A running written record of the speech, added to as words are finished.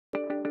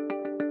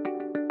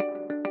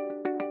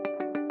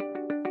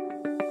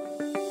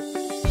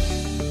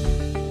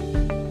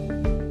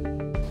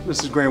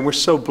Mrs. Graham, we're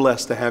so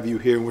blessed to have you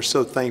here, and we're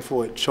so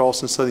thankful at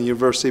Charleston Southern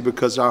University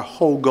because our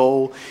whole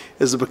goal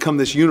is to become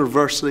this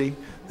university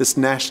that's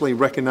nationally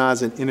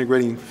recognized in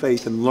integrating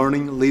faith and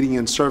learning, leading,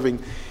 and serving.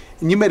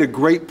 And you made a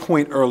great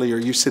point earlier.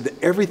 You said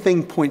that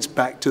everything points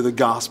back to the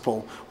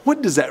gospel.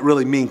 What does that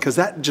really mean? Because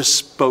that just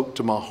spoke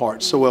to my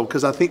heart so well,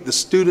 because I think the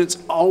students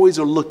always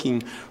are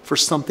looking for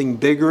something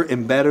bigger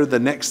and better, the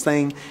next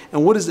thing.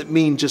 And what does it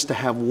mean just to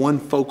have one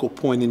focal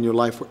point in your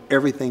life where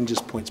everything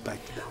just points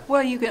back to that?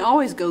 Well, you can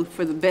always go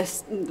for the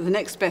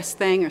next best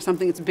thing or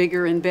something that's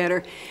bigger and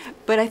better.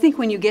 But I think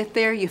when you get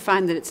there, you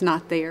find that it's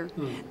not there,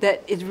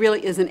 that it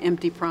really is an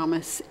empty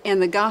promise.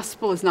 And the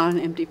gospel is not an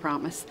empty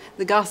promise.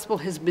 The gospel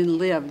has been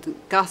lived. The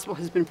gospel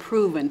has been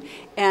proven.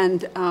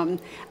 And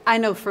I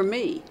know for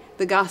me,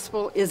 the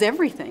gospel is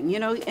everything, you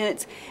know, and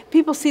it's,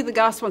 people see the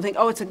gospel and think,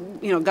 oh, it's a,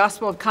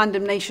 gospel of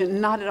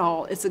condemnation. Not at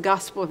all. It's a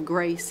gospel of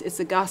grace.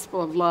 It's a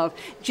gospel of love.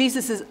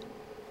 Jesus is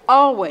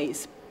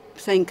always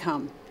saying,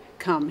 come.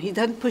 Come. He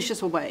doesn't push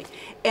us away.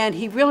 And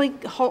he really,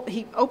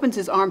 he opens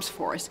his arms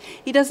for us.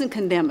 He doesn't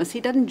condemn us.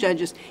 He doesn't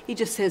judge us. He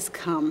just says,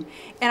 come.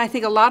 And I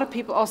think a lot of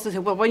people also say,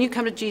 well, when you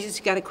come to Jesus,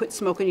 you got to quit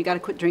smoking, you got to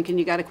quit drinking,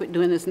 you got to quit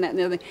doing this and that and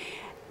the other thing.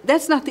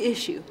 That's not the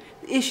issue.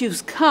 The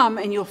issue's come,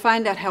 and you'll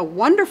find out how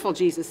wonderful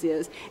Jesus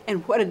is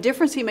and what a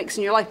difference he makes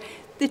in your life,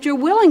 that you're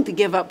willing to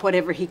give up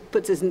whatever he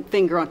puts his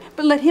finger on,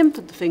 but let him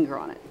put the finger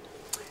on it.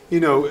 You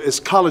know, as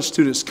college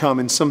students come,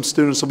 and some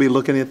students will be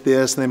looking at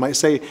this, and they might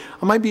say,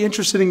 I might be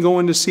interested in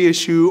going to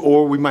CSU,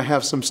 or we might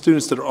have some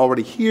students that are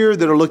already here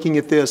that are looking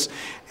at this,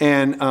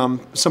 and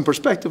some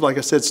perspective, like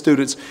I said,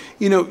 students.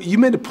 You know, you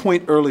made a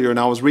point earlier, and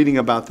I was reading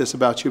about this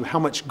about you, how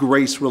much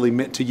grace really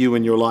meant to you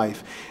in your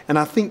life. And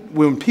I think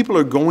when people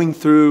are going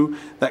through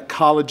that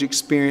college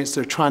experience,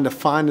 they're trying to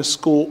find a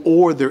school,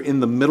 or they're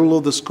in the middle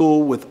of the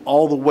school with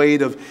all the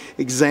weight of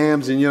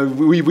exams, and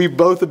we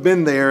both have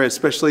been there,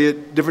 especially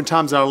at different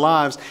times in our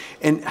lives,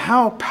 and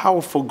how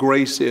powerful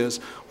grace is.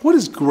 What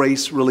has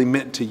grace really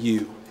meant to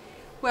you?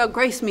 Well,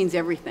 grace means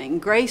everything.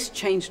 Grace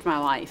changed my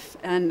life,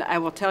 and I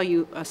will tell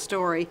you a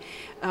story.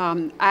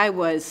 I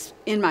was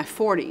in my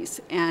 40s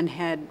and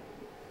had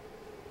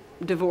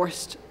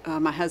divorced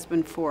my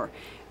husband for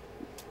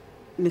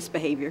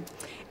misbehavior,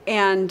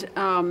 and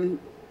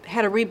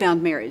had a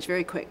rebound marriage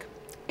very quick.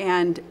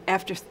 And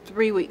after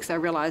 3 weeks, I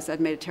realized I'd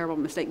made a terrible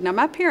mistake. Now,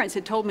 my parents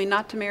had told me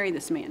not to marry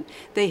this man.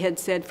 They had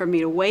said for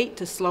me to wait,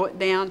 to slow it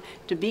down,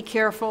 to be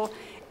careful,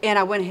 and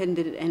I went ahead and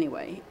did it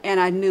anyway.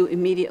 And I knew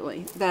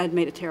immediately that I'd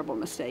made a terrible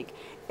mistake.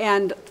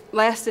 And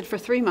lasted for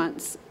 3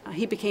 months.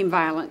 He became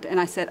violent, and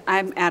I said,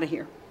 I'm out of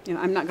here.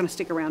 I'm not going to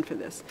stick around for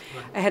this.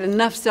 Right. I had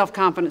enough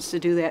self-confidence to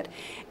do that.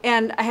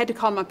 And I had to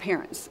call my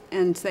parents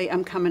and say,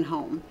 I'm coming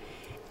home.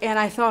 And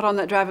I thought on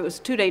that drive, it was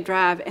a 2-day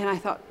drive, and I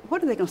thought,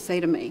 what are they going to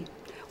say to me?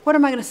 What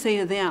am I going to say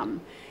to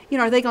them?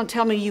 Are they going to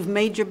tell me you've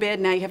made your bed,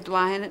 now you have to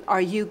lie in it?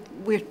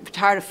 We're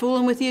tired of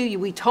fooling with you,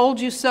 we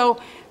told you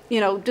so,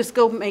 just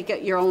go make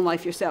it your own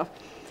life yourself.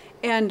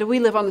 And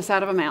we live on the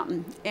side of a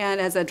mountain. And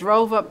as I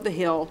drove up the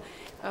hill,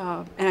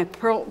 and I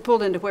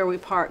pulled into where we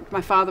parked,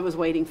 my father was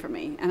waiting for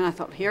me. And I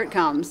thought, here it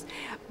comes.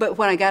 But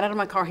when I got out of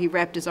my car, he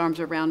wrapped his arms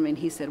around me and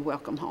he said,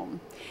 welcome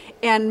home.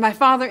 And my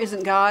father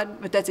isn't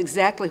God, but that's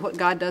exactly what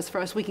God does for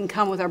us. We can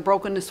come with our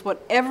brokenness,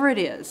 whatever it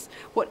is,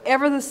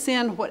 whatever the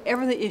sin,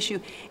 whatever the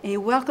issue, and he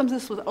welcomes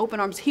us with open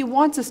arms. He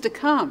wants us to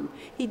come.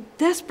 He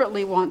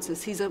desperately wants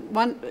us. He's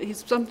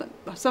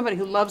somebody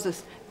who loves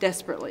us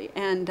desperately,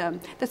 and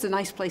that's a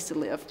nice place to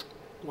live.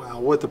 Wow,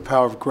 what the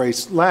power of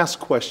grace.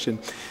 Last question.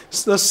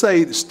 So let's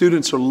say the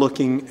students are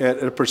looking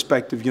at a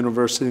prospective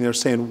university and they're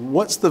saying,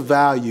 what's the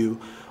value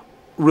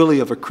really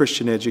of a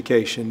Christian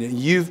education?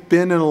 You've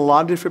been in a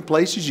lot of different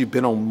places. You've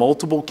been on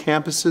multiple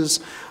campuses.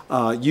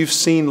 You've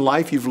seen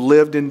life. You've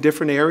lived in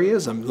different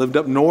areas. I've lived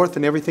up north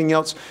and everything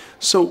else.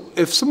 So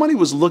if somebody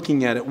was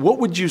looking at it, what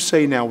would you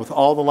say now with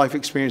all the life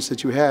experience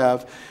that you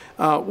have,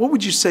 what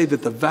would you say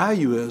that the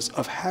value is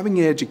of having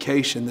an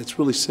education that's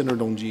really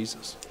centered on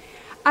Jesus?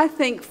 I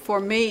think for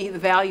me, the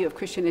value of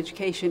Christian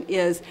education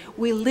is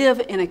we live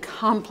in a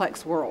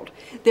complex world.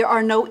 There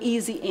are no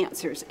easy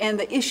answers, and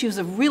the issues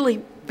are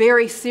really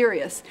very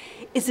serious.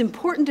 It's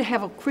important to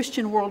have a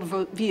Christian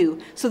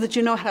worldview so that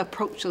you know how to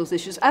approach those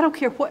issues. I don't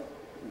care what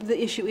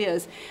the issue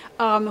is,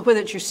 whether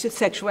it's your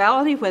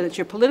sexuality, whether it's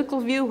your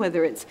political view,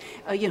 whether it's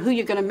who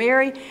you're going to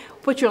marry,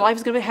 what your life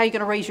is going to be, how you're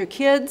going to raise your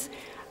kids.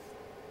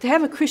 To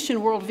have a Christian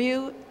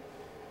worldview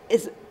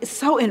is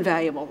so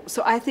invaluable.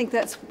 So I think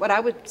that's what I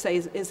would say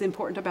is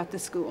important about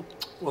this school.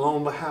 Well,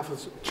 on behalf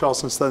of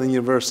Charleston Southern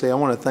University, I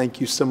want to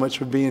thank you so much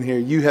for being here.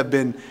 You have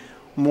been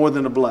more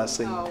than a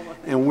blessing,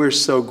 and we're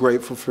so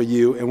grateful for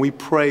you. And we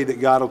pray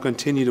that God will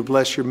continue to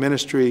bless your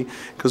ministry,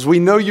 because we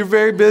know you're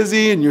very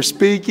busy and you're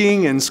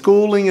speaking and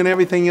schooling and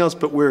everything else,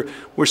 but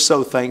we're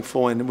so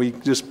thankful, and we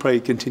just pray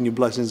continued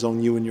blessings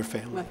on you and your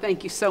family. Well,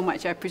 thank you so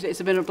much. I appreciate it.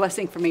 It's been a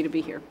blessing for me to be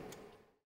here.